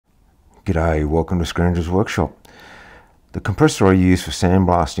G'day, welcome to Scrounger's Workshop. The compressor I use for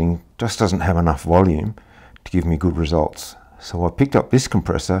sandblasting just doesn't have enough volume to give me good results. So I picked up this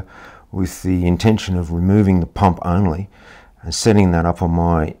compressor with the intention of removing the pump only and setting that up on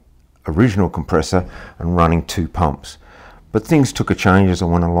my original compressor and running two pumps. But things took a change as I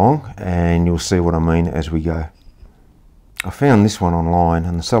went along, and you'll see what I mean as we go. I found this one online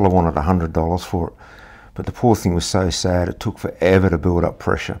and the seller wanted $100 for it, but the poor thing was so sad it took forever to build up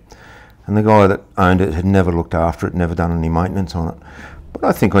pressure. And the guy that owned it had never looked after it, never done any maintenance on it. But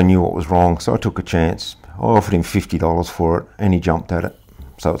I think I knew what was wrong, so I took a chance. I offered him $50 for it, and he jumped at it.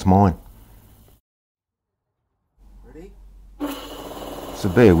 So it's mine. Ready? So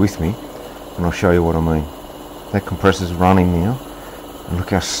bear with me, and I'll show you what I mean. That compressor's running now, and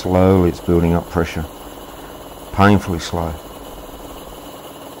look how slowly it's building up pressure. Painfully slow.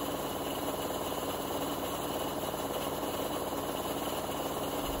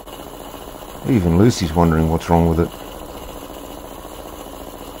 Even Lucy's wondering what's wrong with it.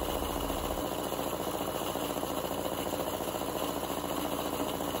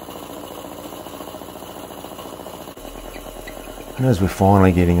 And as we're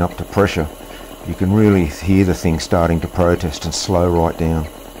finally getting up to pressure, you can really hear the thing starting to protest and slow right down.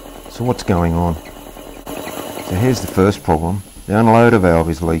 So what's going on? So here's the first problem. The unloader valve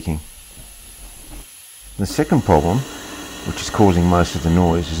is leaking. The second problem, which is causing most of the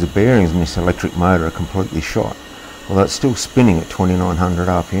noise, is the bearings in this electric motor are completely shot, although it's still spinning at 2900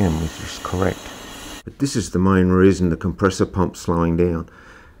 RPM, which is correct. But this is the main reason the compressor pump's slowing down.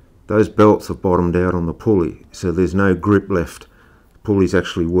 Those belts have bottomed out on the pulley, so there's no grip left. The pulleys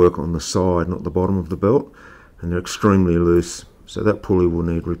actually work on the side, not the bottom of the belt, and they're extremely loose, so that pulley will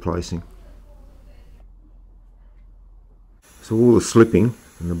need replacing. So all the slipping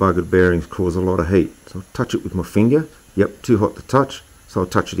and the buggered bearings cause a lot of heat. So I'll touch it with my finger. Yep, too hot to touch, so I'll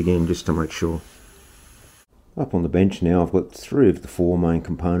touch it again just to make sure. Up on the bench now, I've got three of the four main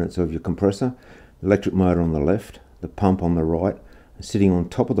components of your compressor. The electric motor on the left, the pump on the right, and sitting on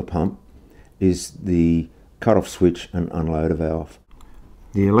top of the pump is the cut-off switch and unloader valve.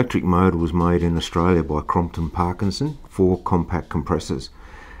 The electric motor was made in Australia by Parkinson for Compak compressors.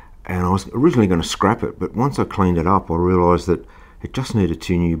 And I was originally going to scrap it, but once I cleaned it up I realised that it just needed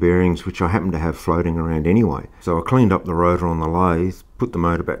two new bearings, which I happened to have floating around anyway. So I cleaned up the rotor on the lathe, put the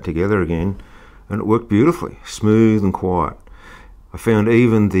motor back together again, and it worked beautifully, smooth and quiet. I found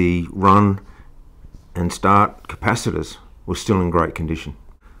even the run and start capacitors were still in great condition.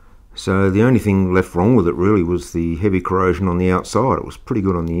 So the only thing left wrong with it really was the heavy corrosion on the outside. It was pretty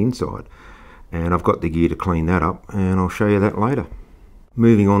good on the inside. And I've got the gear to clean that up, and I'll show you that later.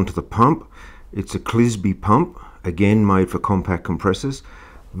 Moving on to the pump, it's a Clisby pump. Again, made for Compak compressors.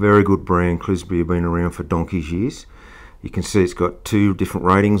 Very good brand. Clisby have been around for donkey's years. You can see it's got two different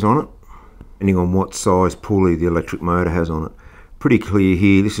ratings on it, depending on what size pulley the electric motor has on it. Pretty clear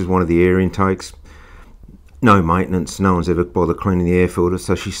here. This is one of the air intakes. No maintenance. No one's ever bothered cleaning the air filter,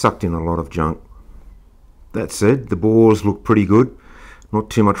 so she sucked in a lot of junk. That said, the bores look pretty good. Not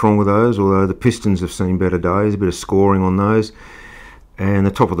too much wrong with those, although the pistons have seen better days. A bit of scoring on those. And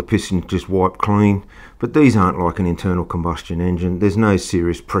the top of the piston just wiped clean, but these aren't like an internal combustion engine. There's no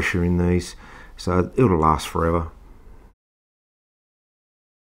serious pressure in these, so it'll last forever.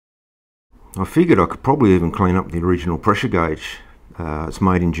 I figured I could probably even clean up the original pressure gauge. It's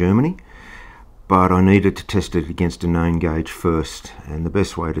made in Germany, but I needed to test it against a known gauge first, and the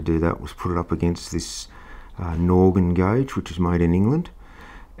best way to do that was put it up against this Norgan gauge, which is made in England.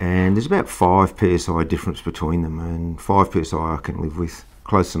 And there's about 5 psi difference between them, and 5 psi I can live with,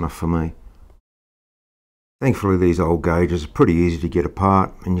 close enough for me. Thankfully these old gauges are pretty easy to get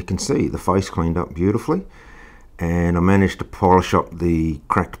apart, and you can see the face cleaned up beautifully, and I managed to polish up the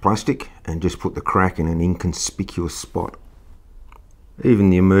cracked plastic and just put the crack in an inconspicuous spot. Even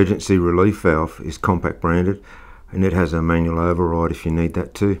the emergency relief valve is Compak branded, and it has a manual override if you need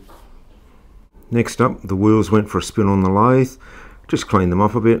that too. Next up, the wheels went for a spin on the lathe. Just cleaned them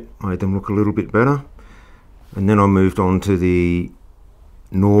up a bit, made them look a little bit better, and then I moved on to the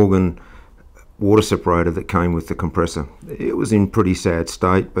Norgan water separator that came with the compressor. It was in pretty sad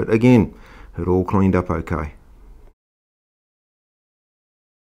state, but again, it all cleaned up okay.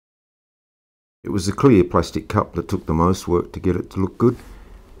 It was the clear plastic cup that took the most work to get it to look good.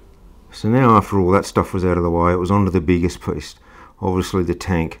 So now after all that stuff was out of the way, it was onto the biggest piece, obviously the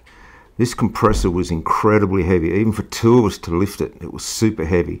tank. This compressor was incredibly heavy, even for two of us to lift it. It was super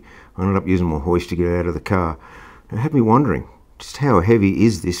heavy. I ended up using my hoist to get it out of the car. It had me wondering, just how heavy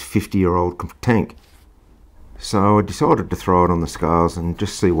is this 50-year-old tank? So I decided to throw it on the scales and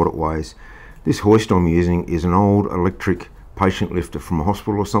just see what it weighs. This hoist I'm using is an old electric patient lifter from a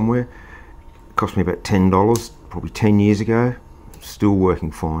hospital or somewhere. It cost me about $10, probably 10 years ago. Still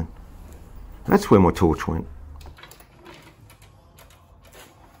working fine. That's where my torch went.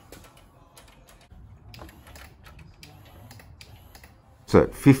 So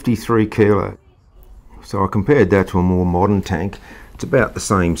 53 kilo. So I compared that to a more modern tank. It's about the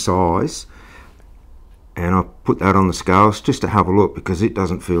same size. And I put that on the scales just to have a look because it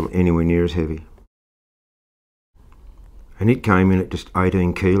doesn't feel anywhere near as heavy. And it came in at just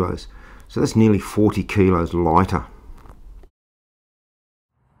 18 kilos. So that's nearly 40 kilos lighter.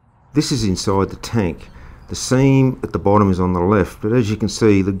 This is inside the tank. The seam at the bottom is on the left, but as you can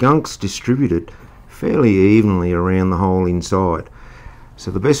see, the gunk's distributed fairly evenly around the whole inside.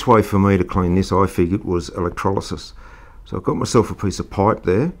 So the best way for me to clean this, I figured, was electrolysis. So I've got myself a piece of pipe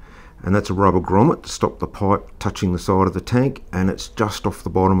there, and that's a rubber grommet to stop the pipe touching the side of the tank, and it's just off the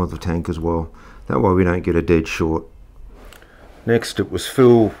bottom of the tank as well. That way we don't get a dead short. Next, it was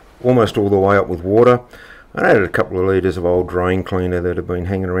filled almost all the way up with water. I added a couple of litres of old drain cleaner that had been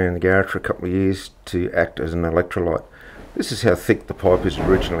hanging around the garage for a couple of years to act as an electrolyte. This is how thick the pipe is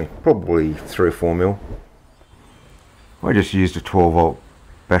originally, probably 3 or 4 mil. I just used a 12 volt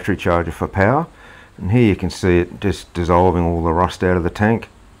battery charger for power, and here you can see it just dissolving all the rust out of the tank.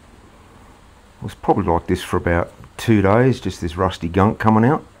 It was probably like this for about 2 days, just this rusty gunk coming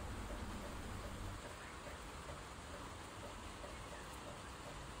out.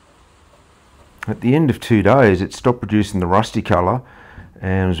 At the end of 2 days, it stopped producing the rusty colour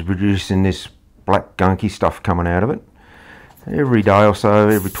and was producing this black gunky stuff coming out of it. Every day or so,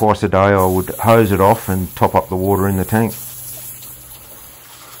 every twice a day, I would hose it off and top up the water in the tank.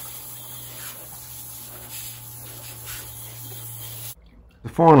 So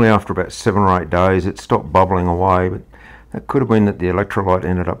finally, after about 7 or 8 days, it stopped bubbling away, but that could have been that the electrolyte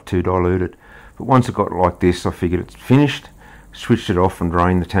ended up too diluted. But once it got like this, I figured it's finished, switched it off and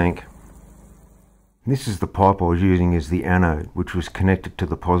drained the tank. This is the pipe I was using as the anode, which was connected to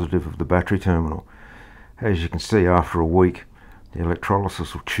the positive of the battery terminal. As you can see, after a week, the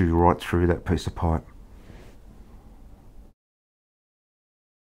electrolysis will chew right through that piece of pipe.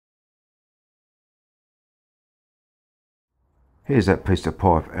 Here's that piece of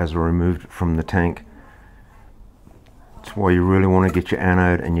pipe as I removed it from the tank. That's why you really want to get your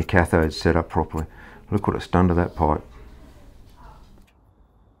anode and your cathode set up properly. Look what it's done to that pipe.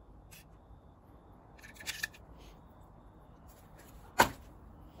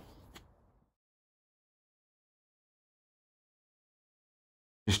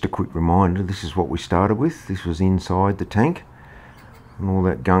 Just a quick reminder, this is what we started with. This was inside the tank and all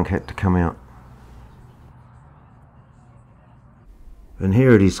that gunk had to come out. And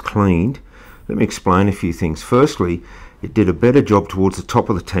here it is cleaned. Let me explain a few things. Firstly, it did a better job towards the top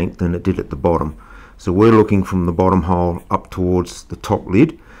of the tank than it did at the bottom. So we're looking from the bottom hole up towards the top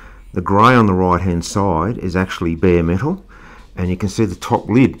lid. The grey on the right hand side is actually bare metal, and you can see the top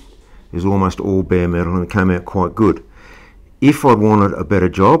lid is almost all bare metal and it came out quite good. If I'd wanted a better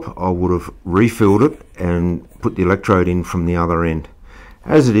job, I would have refilled it and put the electrode in from the other end.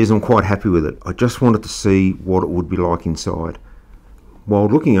 As it is, I'm quite happy with it. I just wanted to see what it would be like inside. While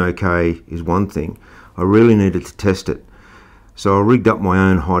looking okay is one thing, I really needed to test it. So I rigged up my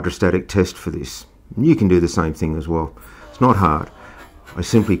own hydrostatic test for this. You can do the same thing as well. It's not hard. I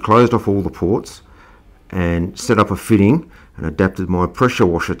simply closed off all the ports and set up a fitting and adapted my pressure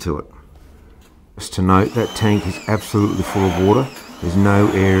washer to it. Just to note, that tank is absolutely full of water. There's no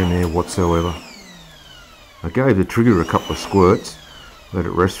air in there whatsoever. I gave the trigger a couple of squirts, let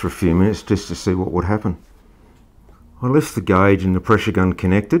it rest for a few minutes just to see what would happen. I left the gauge and the pressure gun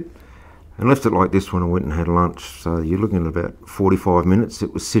connected and left it like this when I went and had lunch. So you're looking at about 45 minutes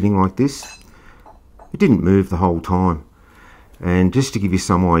it was sitting like this. It didn't move the whole time. And just to give you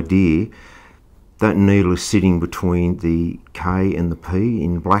some idea, that needle is sitting between the K and the P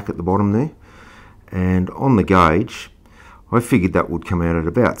in black at the bottom there. And on the gauge, I figured that would come out at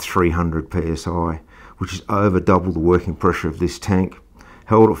about 300 psi, which is over double the working pressure of this tank.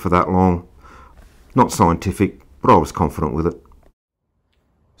 Held it for that long. Not scientific, but I was confident with it.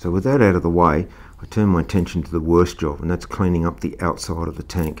 So with that out of the way, I turned my attention to the worst job, and that's cleaning up the outside of the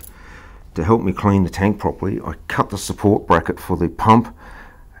tank. To help me clean the tank properly, I cut the support bracket for the pump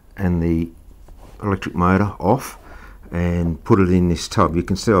and the electric motor off and put it in this tub. You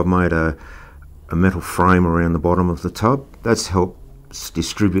can see I've made a metal frame around the bottom of the tub. That's helps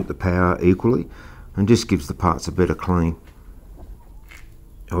distribute the power equally and just gives the parts a better clean.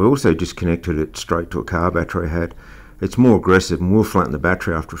 I also just connected it straight to a car battery I had. It's more aggressive and will flatten the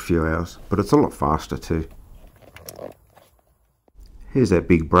battery after a few hours, but it's a lot faster too. Here's that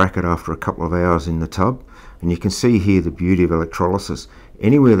big bracket after a couple of hours in the tub. And you can see here the beauty of electrolysis.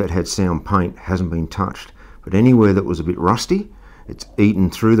 Anywhere that had sound paint hasn't been touched, but anywhere that was a bit rusty, it's eaten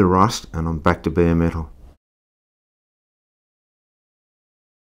through the rust and I'm back to bare metal.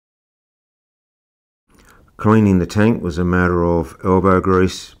 Cleaning the tank was a matter of elbow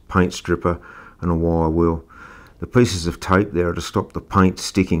grease, paint stripper and a wire wheel. The pieces of tape there are to stop the paint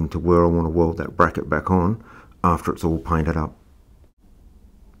sticking to where I want to weld that bracket back on after it's all painted up.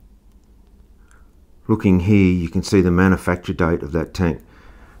 Looking here, you can see the manufacture date of that tank,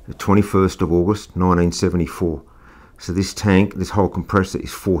 the 21st of August 1974. So this tank, this whole compressor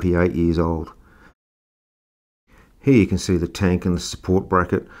is 48 years old. Here you can see the tank and the support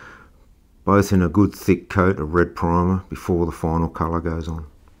bracket, both in a good thick coat of red primer before the final colour goes on.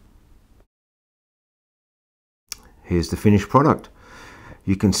 Here's the finished product.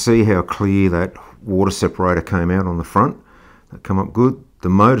 You can see how clear that water separator came out on the front. That come up good. The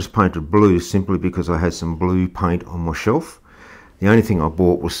motor's painted blue simply because I had some blue paint on my shelf. The only thing I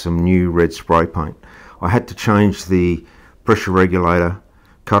bought was some new red spray paint. I had to change the pressure regulator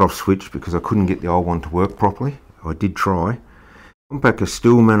cut-off switch because I couldn't get the old one to work properly. I did try. Compak are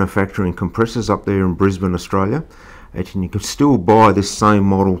still manufacturing compressors up there in Brisbane, Australia, and you can still buy this same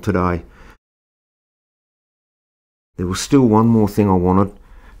model today. There was still one more thing I wanted,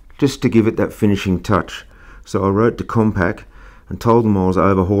 just to give it that finishing touch. So I wrote to Compak and told them I was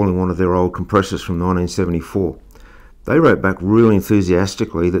overhauling one of their old compressors from 1974. They wrote back really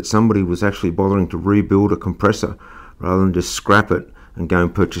enthusiastically that somebody was actually bothering to rebuild a compressor rather than just scrap it and go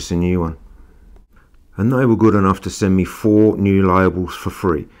and purchase a new one. And they were good enough to send me 4 new labels for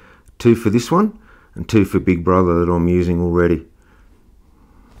free. 2 for this one and 2 for Big Brother that I'm using already.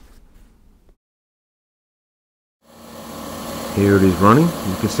 Here it is running.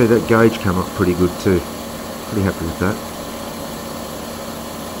 You can see that gauge come up pretty good too. Pretty happy with that.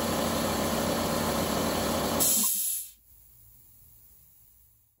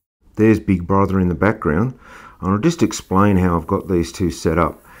 There's Big Brother in the background, and I'll just explain how I've got these two set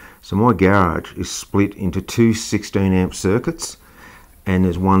up. So my garage is split into 2 16 amp circuits and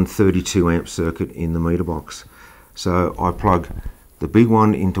there's one 32 amp circuit in the meter box. So I plug the big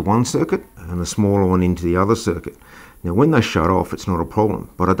one into one circuit and the smaller one into the other circuit. Now when they shut off it's not a problem,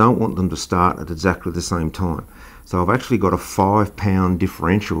 but I don't want them to start at exactly the same time. So I've actually got a 5 pound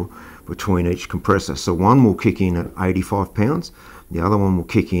differential between each compressor. So one will kick in at 85 pounds, the other one will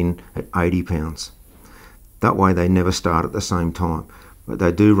kick in at 80 pounds. That way they never start at the same time, but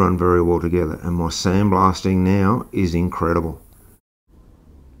they do run very well together, and my sandblasting now is incredible.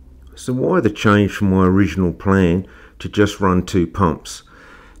 So why the change from my original plan to just run 2 pumps?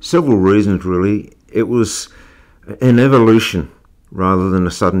 Several reasons really. It was an evolution rather than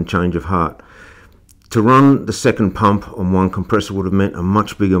a sudden change of heart. To run the second pump on one compressor would have meant a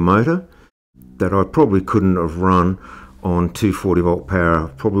much bigger motor that I probably couldn't have run on 240 volt power.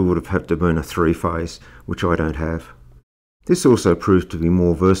 Probably would have had to burn a 3-phase, which I don't have. This also proved to be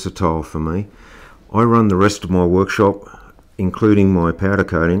more versatile for me. I run the rest of my workshop, including my powder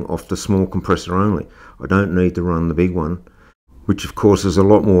coating, off the small compressor only. I don't need to run the big one, which of course is a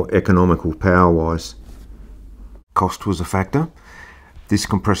lot more economical power wise. Cost was a factor. This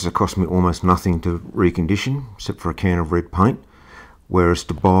compressor cost me almost nothing to recondition, except for a can of red paint, whereas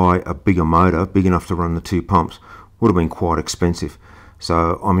to buy a bigger motor, big enough to run the 2 pumps, would have been quite expensive.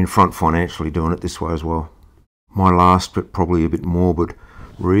 So I'm in front financially doing it this way as well. My last, but probably a bit morbid,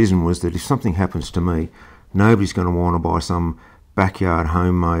 reason was that if something happens to me, nobody's going to want to buy some backyard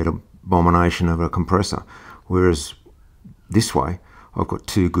homemade abomination of a compressor, whereas this way I've got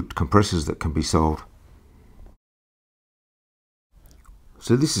 2 good compressors that can be sold.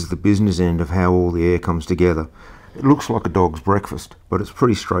 So this is the business end of how all the air comes together. It looks like a dog's breakfast, but it's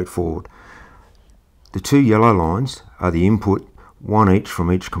pretty straightforward. The 2 yellow lines are the input, 1 each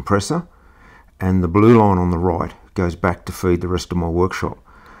from each compressor, and the blue line on the right goes back to feed the rest of my workshop.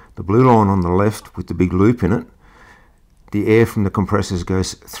 The blue line on the left with the big loop in it, the air from the compressors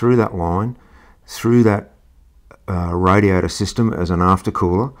goes through that line, through that radiator system as an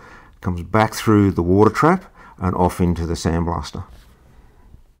aftercooler, comes back through the water trap and off into the sandblaster.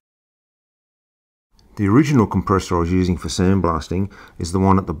 The original compressor I was using for sandblasting is the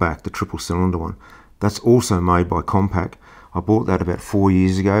one at the back, the triple cylinder one. That's also made by Compak. I bought that about 4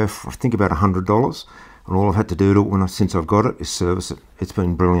 years ago, for I think about $100, and all I've had to do to it since I've got it is service it. It's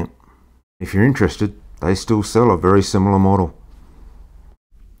been brilliant. If you're interested, they still sell a very similar model.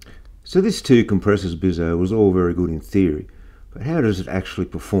 So this 2 compressors bizzo was all very good in theory, but how does it actually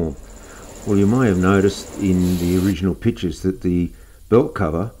perform? Well, you may have noticed in the original pictures that the belt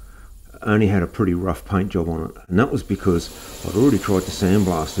cover only had a pretty rough paint job on it, and that was because I'd already tried to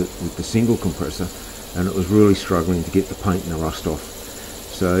sandblast it with the single compressor and it was really struggling to get the paint and the rust off.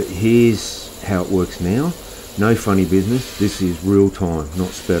 So here's how it works now. No funny business, this is real time, not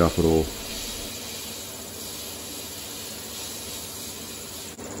sped up at all.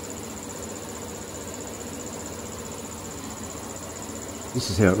 This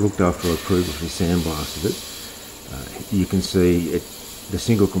is how it looked after I previously sandblasted it. You can see the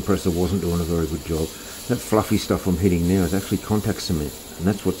single compressor wasn't doing a very good job. That fluffy stuff I'm hitting now is actually contact cement, and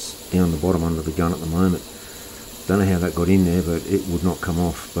that's what's down the bottom under the gun at the moment. Don't know how that got in there, but it would not come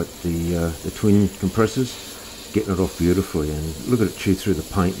off. But the twin compressors, getting it off beautifully, and look at it chew through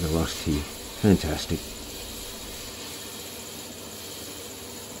the paint and the rust here. Fantastic.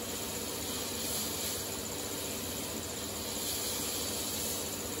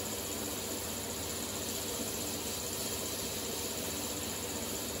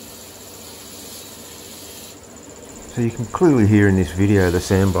 So you can clearly hear in this video the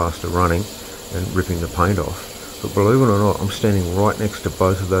sandblaster running and ripping the paint off. But believe it or not, I'm standing right next to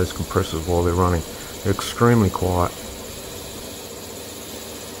both of those compressors while they're running. They're extremely quiet.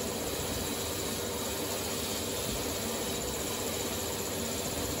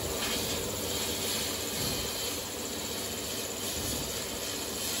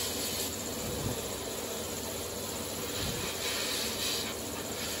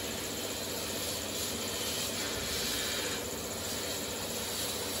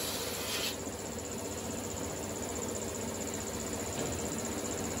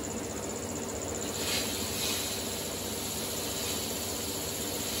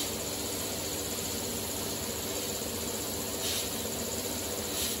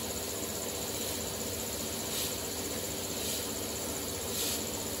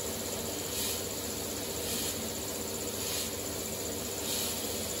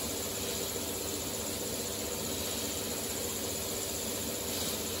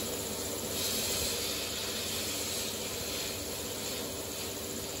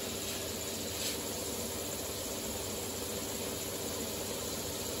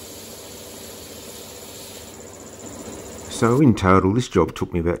 So in total, this job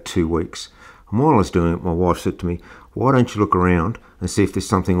took me about 2 weeks. And while I was doing it, my wife said to me, why don't you look around and see if there's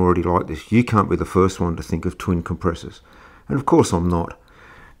something already like this? You can't be the first one to think of twin compressors. And of course I'm not.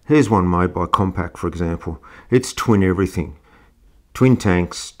 Here's one made by Compak, for example. It's twin everything. Twin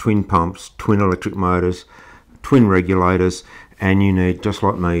tanks, twin pumps, twin electric motors, twin regulators, and you need, just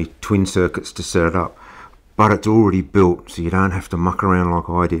like me, twin circuits to set it up. But it's already built, so you don't have to muck around like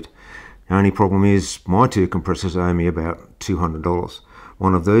I did. The only problem is my 2 compressors owe me about $200.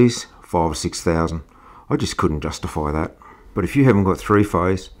 One of these, $5,000 or $6,000. I just couldn't justify that. But if you haven't got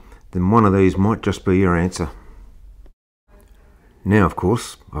 3-phase, then one of these might just be your answer. Now, of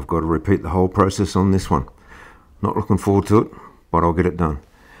course, I've got to repeat the whole process on this one. Not looking forward to it, but I'll get it done.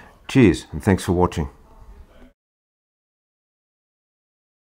 Cheers, and thanks for watching.